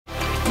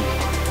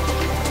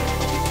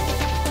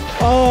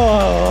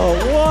Oh,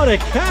 what a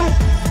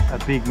catch!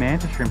 A big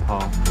manta shrimp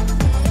hole.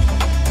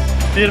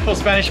 Beautiful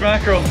Spanish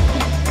mackerel.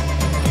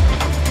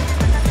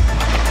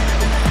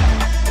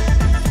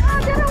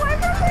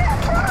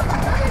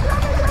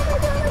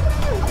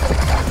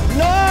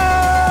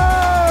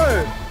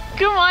 No!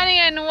 Good morning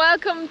and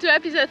welcome to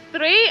episode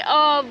 3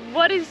 of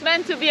what is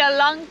meant to be a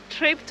long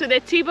trip to the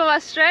tip of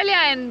Australia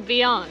and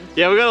beyond.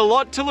 Yeah, we've got a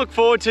lot to look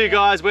forward to,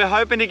 guys. We're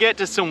hoping to get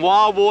to some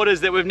wild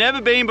waters that we've never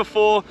been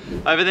before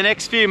over the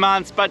next few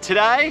months, but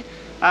today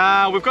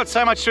we've got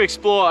so much to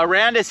explore.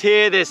 Around us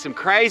here, there's some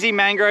crazy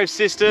mangrove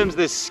systems,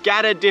 there's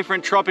scattered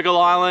different tropical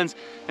islands,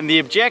 and the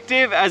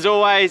objective, as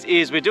always,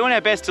 is we're doing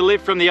our best to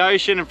live from the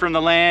ocean and from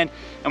the land,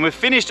 and we've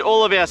finished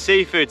all of our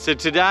seafood. So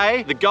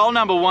today, the goal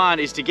number 1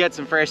 is to get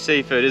some fresh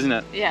seafood, isn't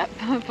it? Yeah,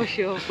 for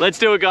sure. Let's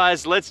do it,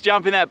 guys. Let's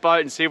jump in that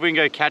boat and see if we can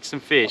go catch some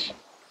fish.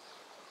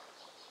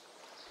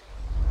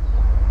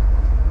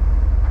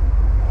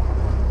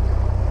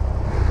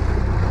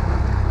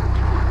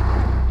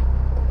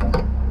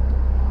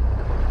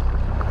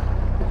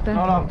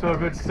 Not off to a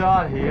good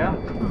start here.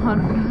 Oh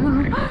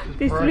no,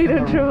 this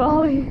little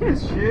trevally.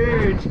 This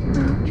huge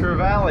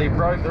trevally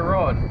broke the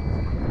rod.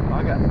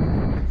 Okay.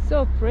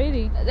 So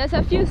pretty. There's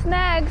a few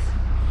snags.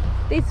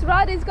 This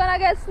rod is gonna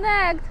get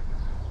snagged.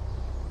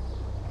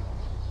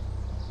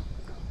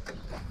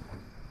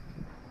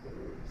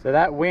 So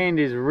that wind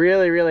is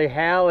really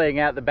howling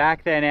out the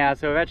back there now.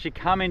 So we've actually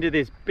come into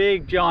this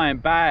big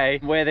giant bay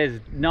where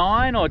there's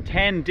 9 or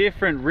 10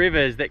 different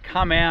rivers that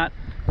come out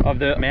of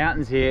the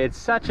mountains here. It's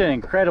such an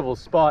incredible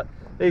spot.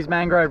 These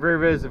mangrove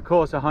rivers, of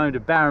course, are home to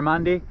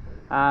barramundi,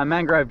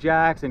 mangrove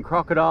jacks and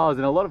crocodiles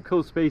and a lot of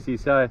cool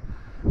species. So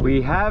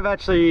we have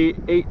actually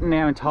eaten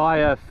our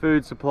entire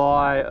food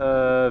supply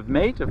of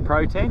meat, of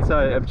protein.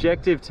 So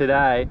objective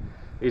today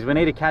is we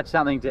need to catch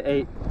something to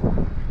eat.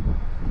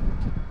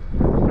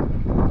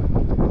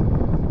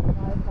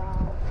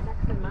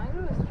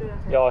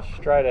 Yeah,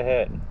 straight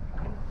ahead.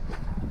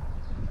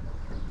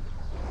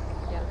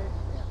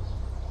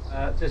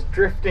 Just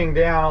drifting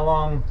down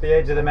along the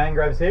edge of the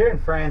mangroves here,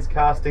 and Fran's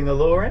casting the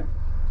lure in.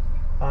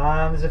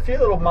 There's a few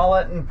little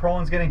mullet and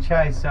prawns getting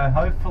chased, so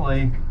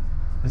hopefully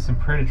there's some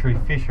predatory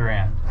fish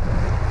around.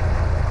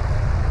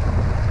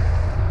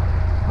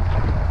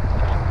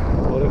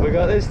 What have we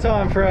got this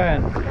time,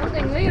 Fran?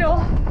 Something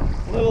little.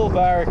 Little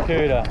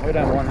barracuda. We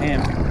don't want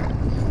him.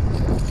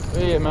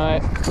 Here,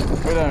 mate.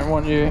 We don't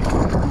want you.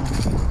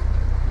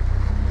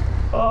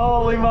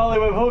 Holy moly,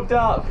 we've hooked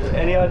up.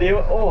 Any idea?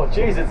 Oh,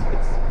 geez, it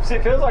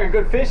feels like a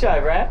good fish,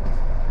 eh, Fran?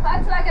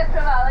 That's like a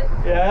trevally.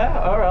 Yeah,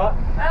 all right.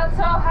 But I'm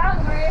so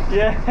hungry.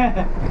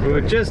 Yeah. We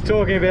were just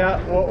talking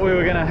about what we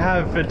were going to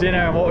have for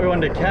dinner and what we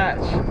wanted to catch.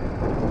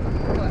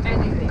 Or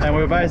anything. And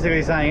we were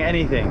basically saying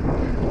anything.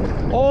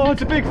 Oh,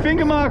 it's a big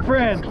finger mark,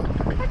 Fran. How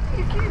do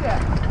you see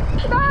that?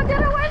 No,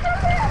 get away from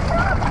me.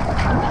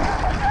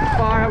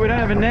 Fire out, we don't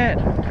have a net.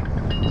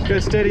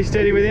 Just go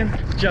steady with him.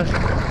 Just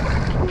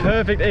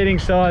perfect eating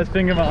size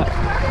finger mark.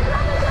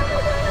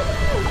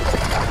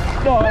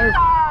 No!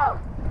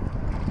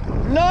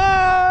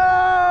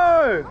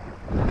 No!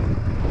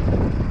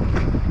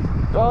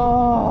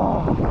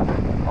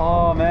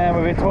 Oh man,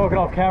 we've been talking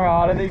off camera.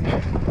 I don't think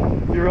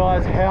you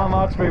realise how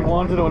much we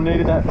wanted or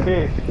needed that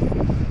fish.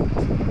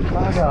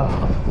 Bugger.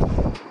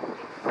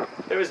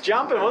 It was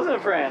jumping, wasn't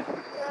it, Fran?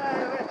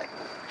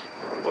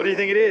 What do you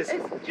think it is?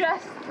 It's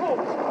just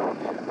hooked.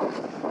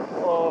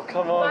 Oh,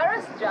 come on.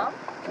 Virus jump.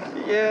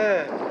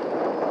 Yeah.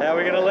 How are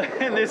we going to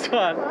land this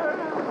one?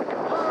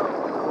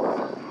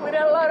 With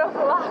a lot of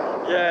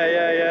luck. Yeah.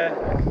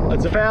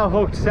 It's a foul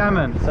hooked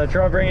salmon, so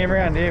try bringing him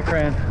around here,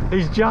 Fran.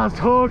 He's just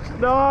hooked.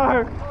 No!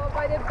 Oh,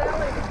 by the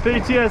belly.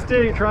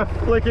 PTSD. Try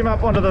flick him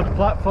up onto the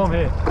platform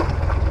here.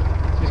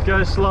 Just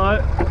go slow.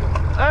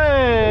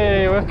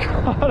 Hey, we've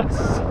got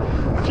us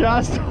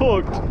just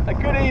hooked. A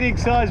good eating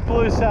size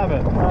blue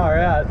salmon. All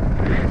right.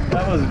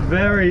 That was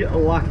very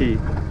lucky.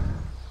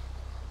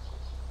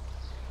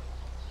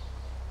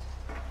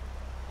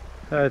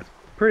 So it's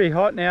pretty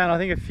hot now, and I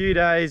think a few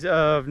days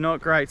of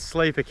not great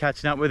sleep are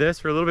catching up with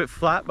us. We're a little bit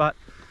flat, but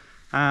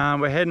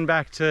we're heading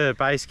back to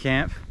base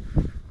camp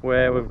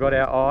where we've got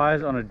our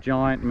eyes on a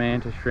giant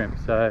manta shrimp.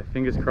 So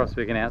fingers crossed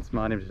we can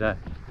outsmart him today.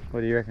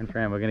 What do you reckon,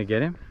 Fran? We're going to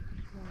get him?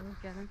 Yeah, we'll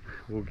get him.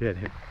 We'll get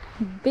him.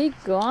 Big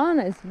Gon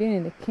has been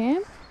in the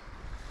camp.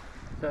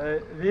 So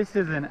this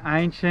is an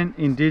ancient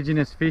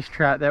indigenous fish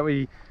trap that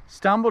we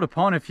stumbled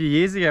upon a few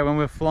years ago when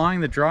we were flying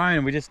the drone,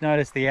 and we just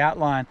noticed the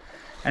outline.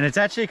 And it's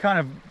actually kind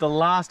of the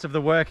last of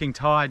the working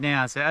tide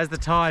now. So as the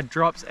tide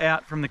drops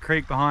out from the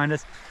creek behind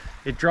us,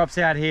 it drops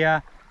out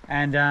here,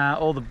 and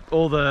all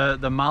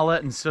the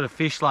mullet and sort of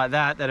fish like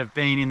that have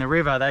been in the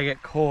river, they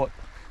get caught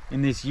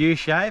in this U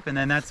shape, and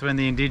then that's when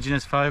the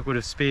indigenous folk would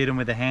have speared them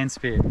with a hand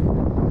spear.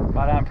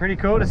 But pretty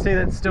cool to see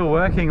that it's still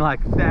working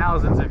like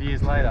thousands of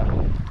years later.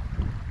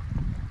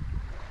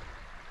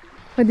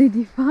 What did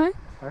you find?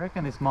 I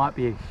reckon this might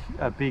be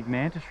a big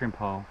manta shrimp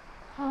hole.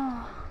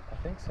 Oh, I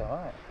think so,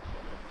 eh?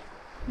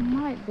 it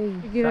might be.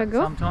 You give it a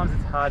go? Sometimes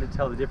it's hard to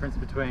tell the difference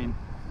between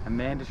a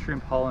manta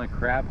shrimp hole and a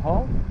crab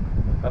hole.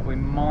 but we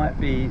might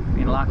be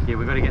in luck here.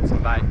 We've got to get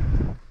some bait.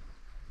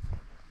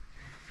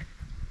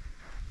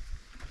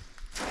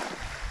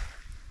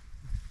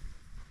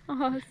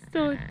 Oh,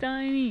 so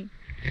tiny.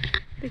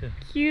 The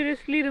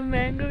cutest little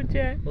mangrove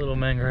jack. Little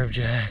mangrove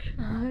jack.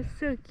 Oh,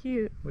 so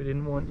cute. We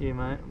didn't want you,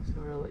 mate. I'm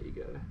sorry, I'll let you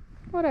go.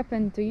 What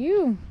happened to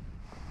you?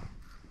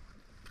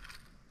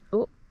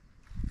 Oh.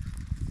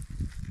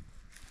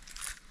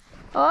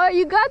 Oh,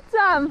 you got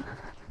some.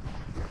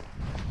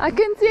 I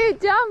can see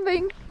it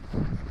jumping.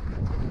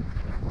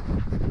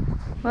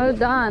 Well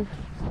done.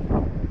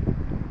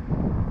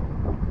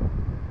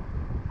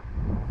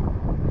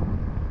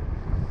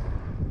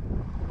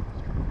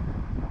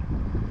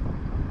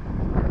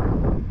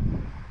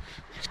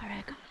 I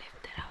reckon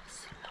lift it up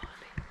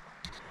slowly.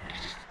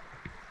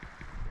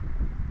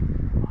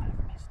 Might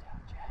have missed our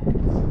chance.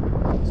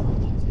 It's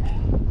almost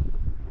out.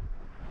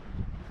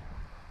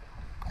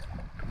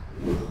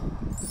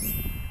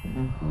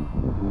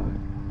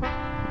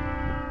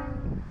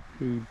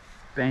 He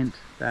bent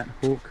that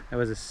hook. That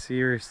was a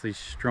seriously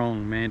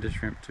strong manta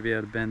shrimp to be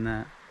able to bend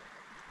that.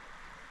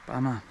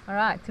 Bummer.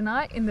 Alright,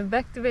 tonight in the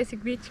Back to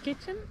Basic Beach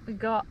kitchen we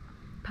got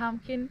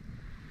pumpkin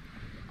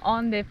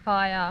on the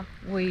fire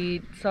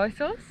with soy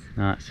sauce.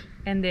 Nice.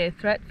 And the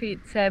threadfin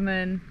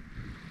salmon,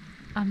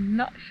 I'm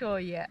not sure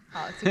yet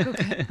how to cook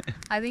it.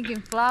 I think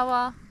in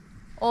flour,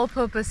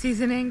 all-purpose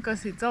seasoning,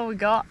 because it's all we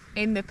got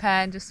in the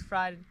pan, just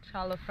fried,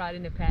 shallow fried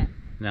in the pan.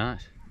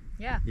 Nice.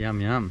 Yeah. Yum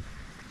yum.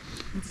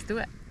 Let's do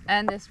it.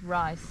 And there's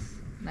rice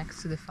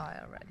next to the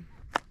fire already.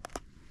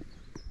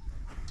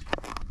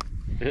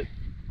 It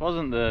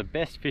wasn't the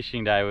best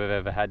fishing day we've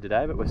ever had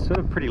today, but we're sort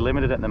of pretty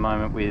limited at the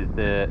moment with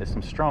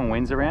some strong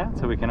winds around,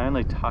 so we can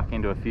only tuck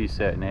into a few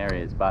certain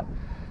areas. But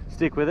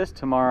stick with us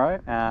tomorrow.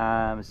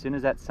 As soon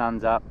as that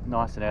sun's up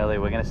nice and early,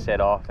 we're going to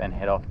set off and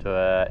head off to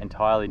an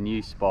entirely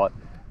new spot,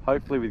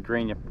 hopefully with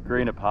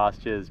greener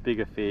pastures,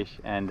 bigger fish,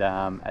 and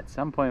at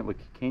some point we're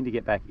keen to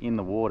get back in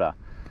the water,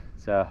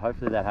 so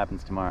hopefully that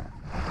happens tomorrow.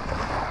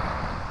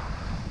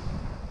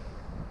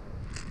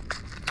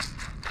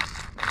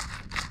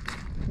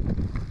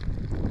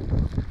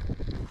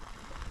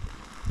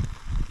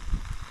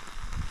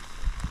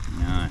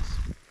 Nice.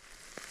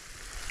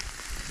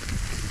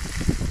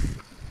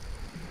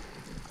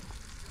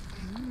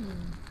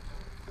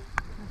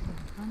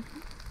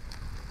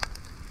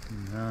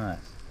 Nice.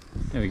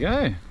 There we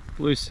go.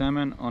 Blue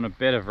salmon on a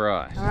bed of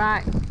rice.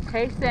 Alright,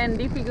 taste and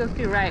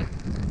difficulty rate.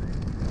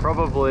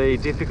 Probably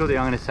difficulty,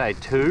 I'm going to say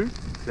 2.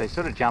 They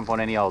sort of jump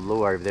on any old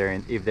lure if they're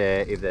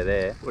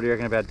there. What do you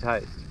reckon about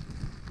taste?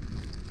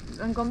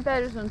 In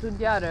comparison to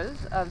the others,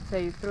 I'd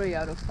say 3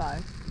 out of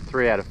 5.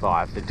 3 out of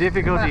 5. So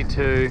difficulty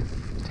 2,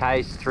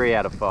 taste 3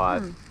 out of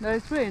 5. But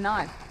it's really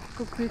nice.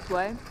 Cooked this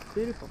way,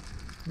 beautiful.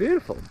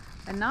 Beautiful.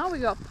 And now we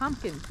got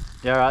pumpkins.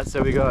 Yeah, right,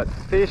 so we got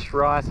fish,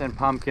 rice and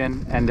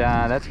pumpkin, and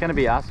that's going to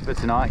be us for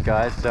tonight,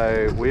 guys.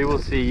 So we will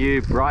see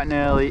you bright and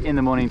early in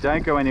the morning.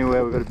 Don't go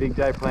anywhere, we've got a big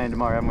day planned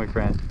tomorrow, haven't we,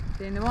 friend?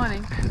 See you in the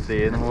morning.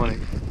 See you in the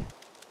morning.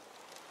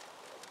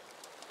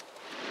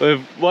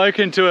 We've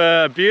woken to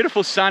a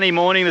beautiful sunny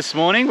morning this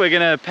morning. We're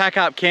going to pack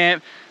up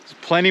camp. There's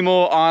plenty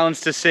more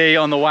islands to see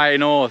on the way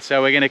north,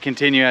 so we're going to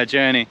continue our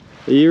journey.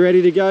 Are you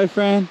ready to go,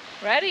 Fran?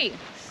 Ready.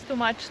 It's too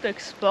much to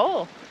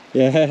explore.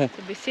 Yeah.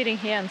 To be sitting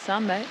here on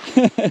Sunday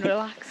and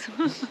relax.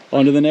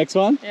 On to the next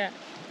one? Yeah.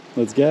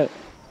 Let's go.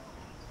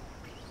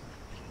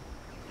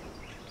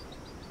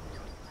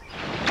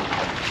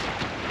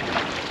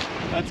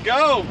 Let's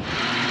go!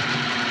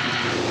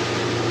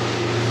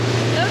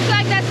 Looks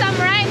like there's some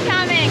rain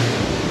coming.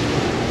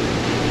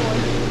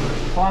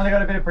 Finally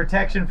got a bit of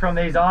protection from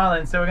these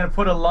islands, so we're going to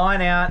put a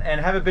line out and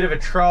have a bit of a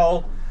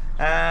troll.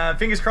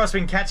 Fingers crossed we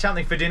can catch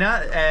something for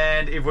dinner,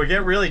 and if we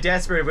get really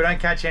desperate, if we don't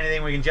catch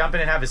anything, we can jump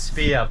in and have a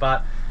spear,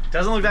 but it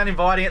doesn't look that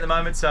inviting at the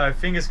moment, so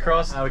fingers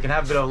crossed we can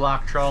have a bit of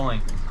luck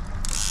trolling.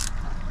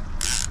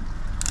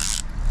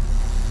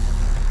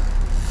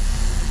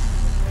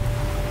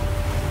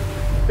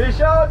 Fish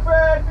on,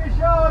 Fred,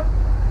 fish on!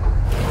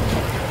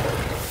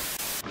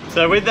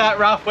 So with that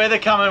rough weather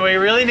coming, we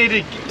really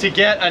need to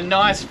get a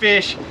nice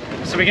fish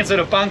so we can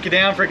sort of bunker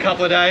down for a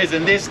couple of days,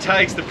 and this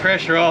takes the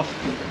pressure off.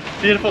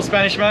 Beautiful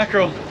Spanish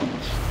mackerel.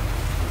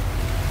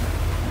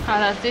 How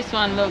does this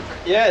one look?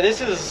 Yeah, this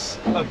is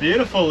a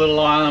beautiful little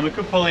island. We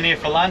could pull in here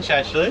for lunch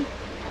actually.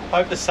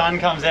 Hope the sun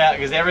comes out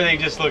because everything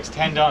just looks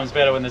 10 times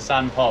better when the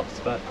sun pops,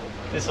 but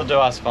this will do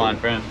us fine,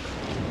 friend.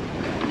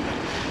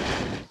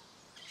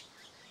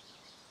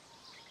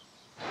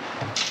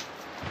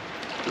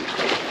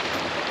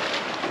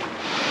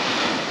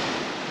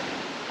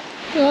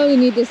 Well, we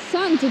need the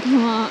sun to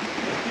come out.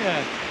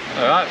 Yeah.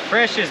 All right,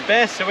 fresh is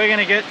best, so we're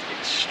gonna get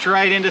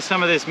straight into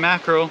some of this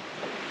mackerel.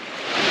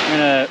 I'm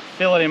gonna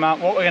fillet him up.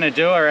 What we're gonna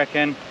do, I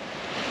reckon,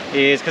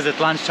 is, because it's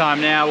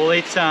lunchtime now, we'll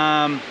eat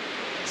some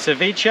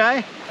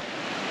ceviche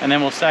and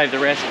then we'll save the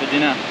rest for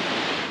dinner.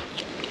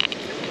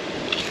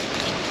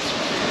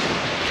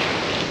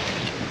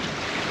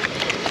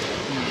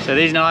 So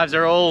these knives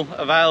are all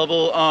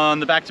available on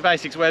the Back to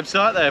Basics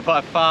website. They're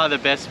by far the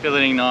best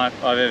filleting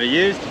knife I've ever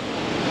used.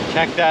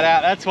 Check that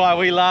out. That's why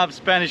we love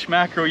Spanish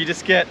mackerel. You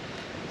just get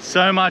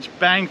so much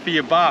bang for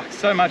your buck.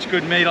 So much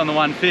good meat on the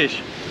one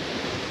fish.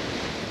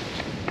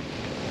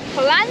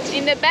 For lunch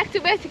in the Back to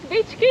Basic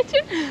Beach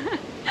kitchen,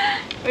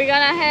 we're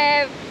gonna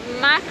have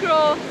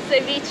mackerel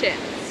ceviche.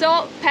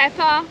 Salt,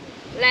 pepper,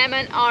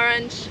 lemon,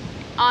 orange,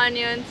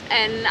 onions,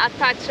 and a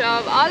touch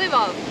of olive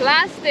oil,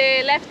 plus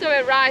the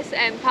leftover rice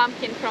and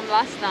pumpkin from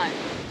last night.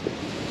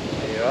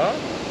 There you are.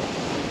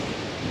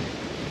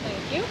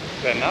 Thank you.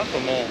 Is that enough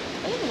or more?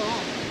 A little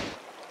more.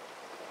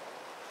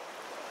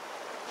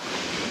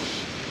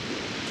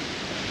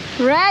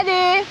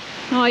 Ready?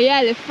 Oh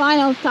yeah, the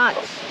final touch.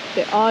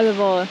 The olive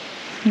oil.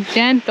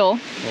 Gentle.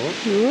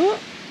 Oh. Ooh,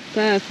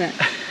 perfect.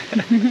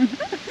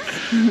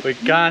 We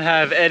can't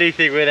have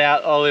anything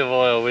without olive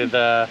oil with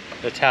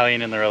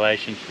Italian in the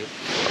relationship.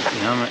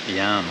 Yum,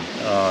 yum.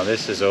 Oh,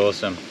 this is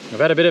awesome. We've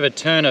had a bit of a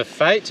turn of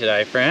fate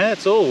today, Fran.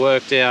 It's all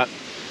worked out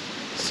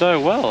so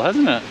well,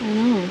 hasn't it? I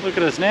know. Look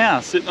at us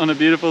now, sitting on a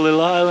beautiful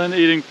little island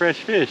eating fresh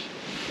fish.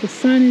 The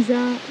sun is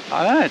out.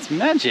 I know, it's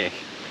magic.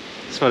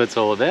 That's what it's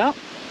all about.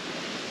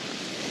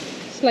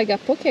 It's like a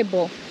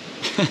Pokeball.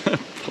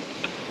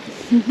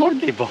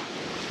 Pokeball.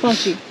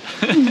 Poke.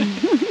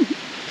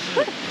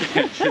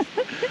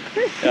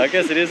 Yeah, I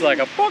guess it is like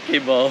a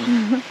Pokeball.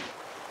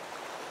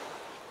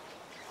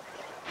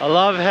 I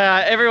love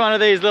how every one of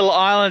these little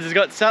islands has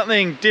got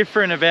something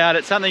different about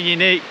it, something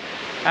unique.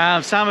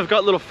 Some have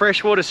got little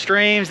freshwater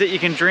streams that you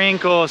can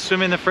drink or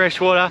swim in the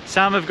freshwater.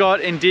 Some have got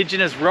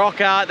indigenous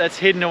rock art that's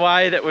hidden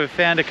away, that we've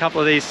found a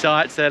couple of these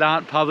sites that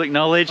aren't public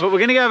knowledge. But we're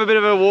gonna go have a bit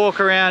of a walk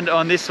around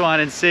on this one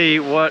and see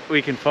what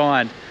we can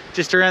find.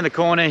 Just around the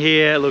corner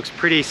here, it looks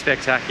pretty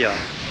spectacular.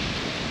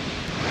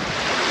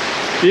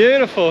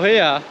 Beautiful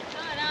here. Oh,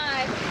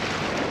 nice.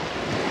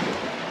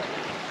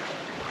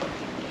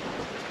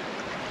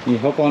 Can you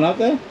hop on up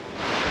there?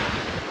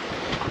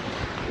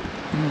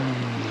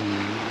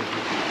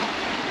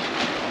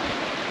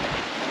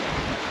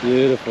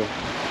 Beautiful.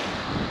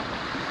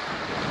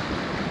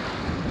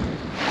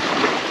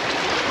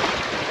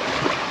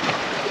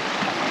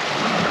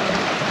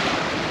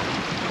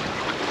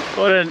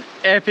 What an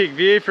epic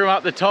view from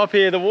up the top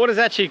here. The water's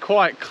actually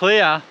quite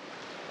clear,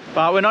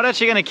 but we're not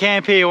actually going to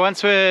camp here.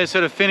 Once we're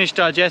sort of finished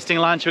digesting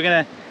lunch, we're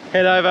going to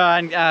head over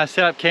and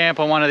set up camp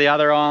on one of the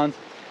other islands.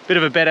 Bit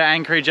of a better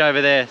anchorage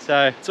over there,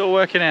 so it's all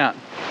working out.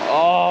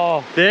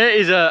 Oh, there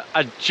is a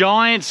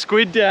giant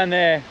squid down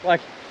there,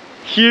 like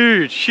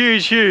huge,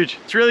 huge, huge.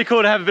 It's really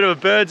cool to have a bit of a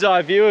bird's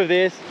eye view of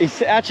this.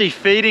 It's actually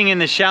feeding in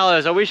the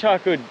shallows. I wish I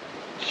could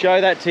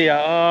show that to you.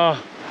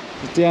 Oh,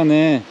 it's down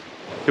there.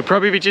 It'll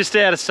probably be just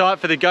out of sight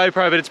for the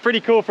GoPro, but it's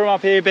pretty cool from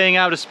up here being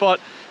able to spot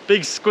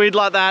big squid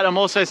like that. I'm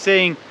also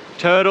seeing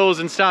turtles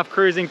and stuff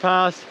cruising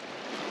past.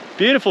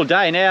 Beautiful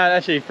day now.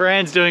 Actually,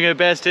 Fran's doing her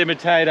best to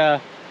imitate a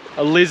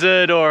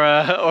lizard or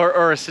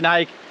a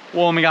snake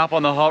warming up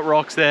on the hot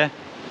rocks there.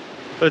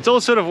 But it's all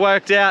sort of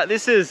worked out.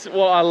 This is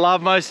what I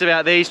love most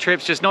about these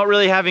trips, just not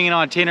really having an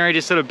itinerary,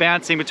 just sort of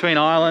bouncing between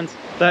islands.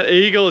 That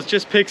eagle has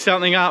just picked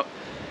something up.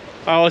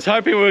 I was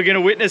hoping we were going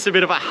to witness a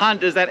bit of a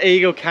hunt as that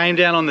eagle came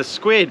down on the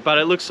squid, but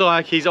it looks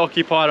like he's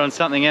occupied on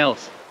something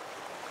else.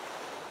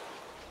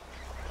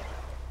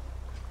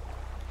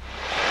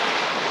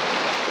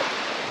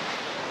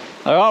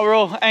 All right, we're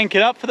all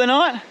anchored up for the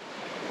night.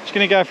 Just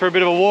going to go for a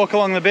bit of a walk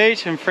along the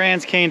beach, and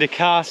Fran's keen to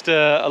cast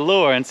a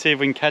lure and see if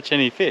we can catch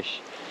any fish.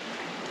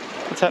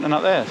 What's happening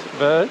up there?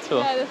 Birds? Or?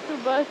 Yeah, the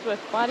two birds were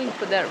fighting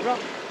for that rock.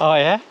 Oh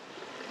yeah?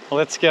 Well,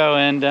 let's go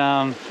and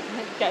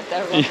Get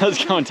that rock. yeah,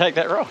 let's go and take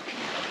that rock.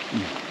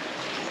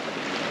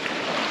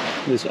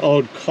 This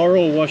old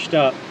coral washed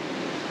up.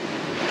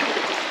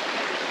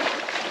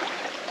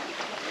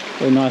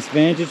 A nice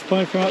vantage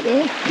point from up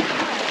there.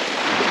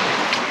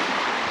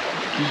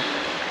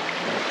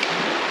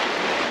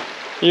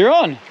 You're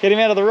on. Get him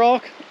out of the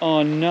rock.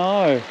 Oh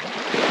no.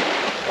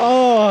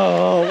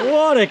 Oh,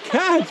 what a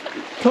catch.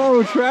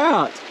 Coral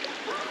trout.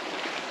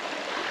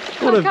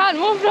 I can't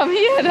move from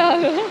here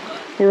though.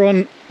 We're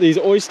on these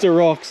oyster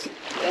rocks.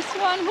 This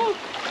one hook.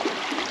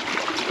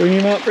 Bring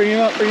him up, bring him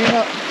up, bring him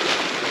up.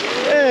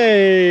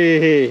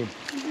 Hey!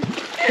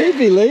 He'd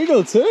be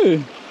legal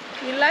too.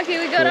 You're lucky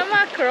we got a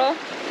mackerel.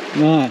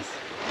 Nice.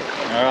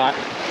 Alright.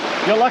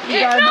 You're lucky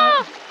guy, no.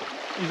 mate.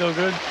 He's all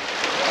good.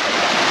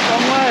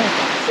 Long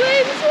way.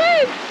 Swim,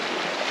 swim.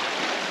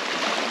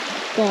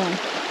 Go on.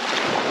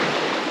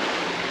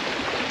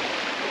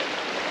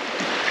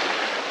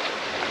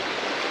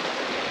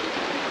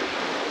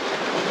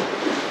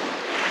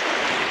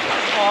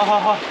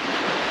 Oh,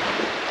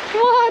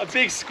 What? a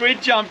big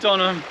squid jumped on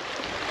him.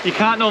 You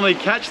can't normally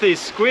catch these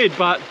squid,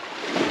 but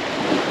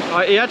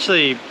he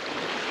actually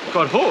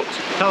got hooked.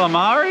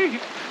 Calamari?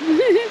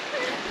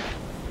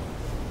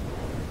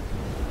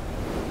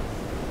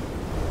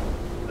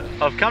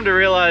 I've come to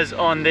realize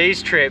on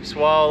these trips,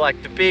 while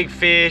like the big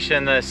fish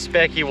and the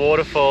specky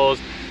waterfalls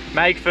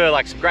make for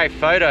like some great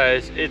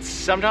photos, it's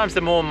sometimes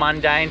the more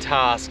mundane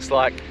tasks,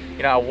 like,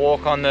 you know, a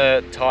walk on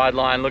the tide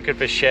line looking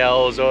for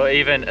shells, or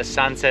even a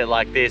sunset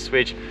like this,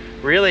 which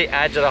really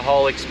add to the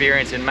whole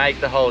experience and make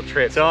the whole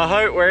trip. So I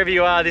hope wherever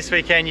you are this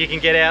weekend, you can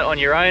get out on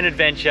your own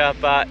adventure,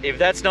 but if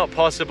that's not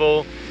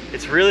possible,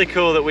 it's really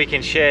cool that we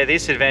can share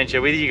this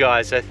adventure with you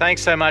guys. So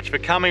thanks so much for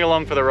coming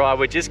along for the ride.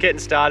 We're just getting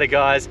started,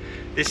 guys.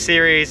 This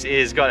series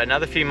is got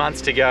another few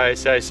months to go,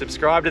 so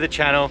subscribe to the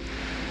channel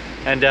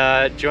and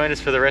join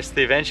us for the rest of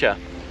the adventure.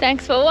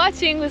 Thanks for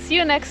watching. We'll see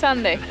you next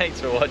Sunday. Thanks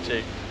for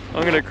watching.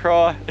 I'm gonna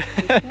cry.